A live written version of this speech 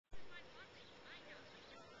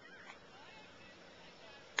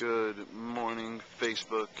Good morning,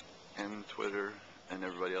 Facebook and Twitter and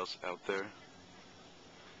everybody else out there.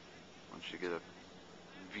 Once you get a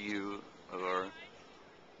view of our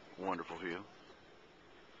wonderful view,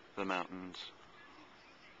 the mountains,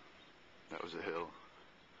 that was a hill,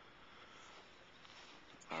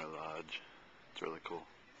 our lodge, it's really cool.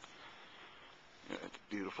 Yeah, it's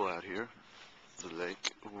beautiful out here, the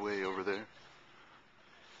lake way over there.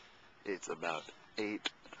 It's about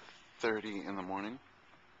 8:30 in the morning.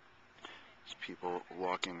 There's people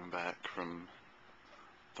walking back from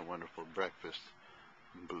the wonderful breakfast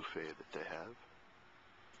buffet that they have.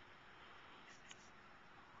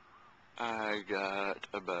 I got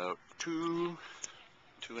about two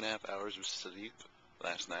and a half hours of sleep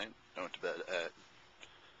last night. I went to bed at,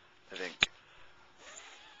 I think,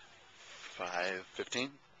 5:15,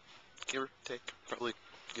 give or take, probably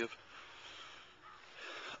give.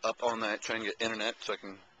 Up all night trying to get internet so I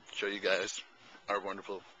can show you guys our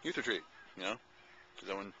wonderful youth retreat, you know, because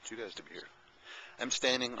I want you guys to be here. I'm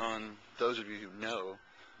standing on, those of you who know,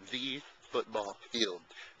 the football field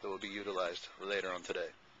that will be utilized later on today.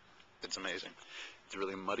 It's amazing. It's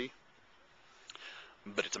really muddy,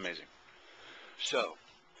 but it's amazing. So,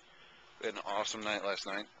 we had an awesome night last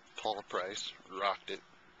night. Paul Price rocked it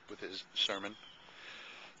with his sermon.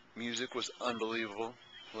 Music was unbelievable.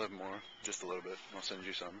 We'll have more, just a little bit. I'll send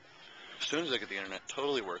you some. As soon as I get the internet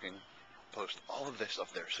totally working, post all of this up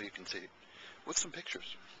there so you can see, with some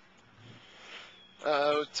pictures.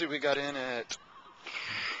 Let's see, we got in at,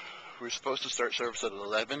 we were supposed to start service at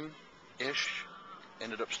 11-ish.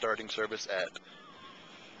 Ended up starting service at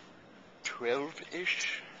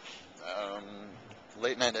 12-ish.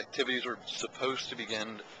 Late night activities were supposed to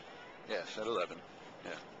begin, yes, at 11.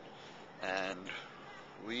 Yeah. And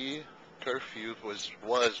curfew was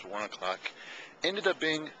 1 o'clock. Ended up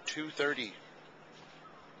being 2:30-ish.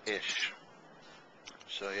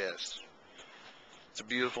 So yes, it's a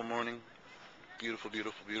beautiful morning. Beautiful,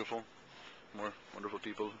 beautiful, beautiful. More wonderful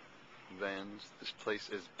people, vans. This place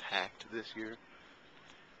is packed this year.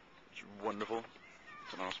 It's wonderful.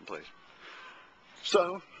 It's an awesome place. So, I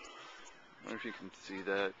don't know if you can see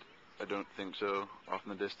that. I don't think so. Off in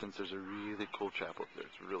the distance, there's a really cool chapel there.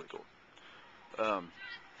 It's really cool.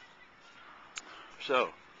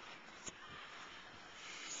 So,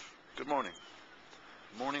 good morning.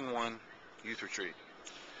 Morning 1, youth retreat.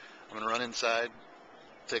 I'm going to run inside,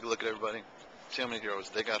 take a look at everybody, see how many heroes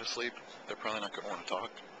they got to sleep. They're probably not going to want to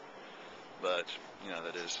talk. But, you know,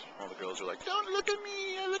 that is, all the girls are like, don't look at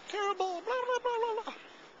me, I look terrible, blah, blah, blah, blah, blah.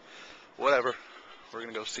 Whatever. We're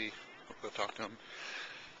going to go see. We'll go talk to them.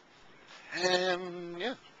 And,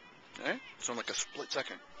 yeah. Alright? So in like a split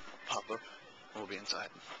second, pop up, we'll be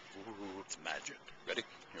inside. Ooh, it's magic. Ready?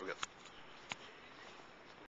 Here we go.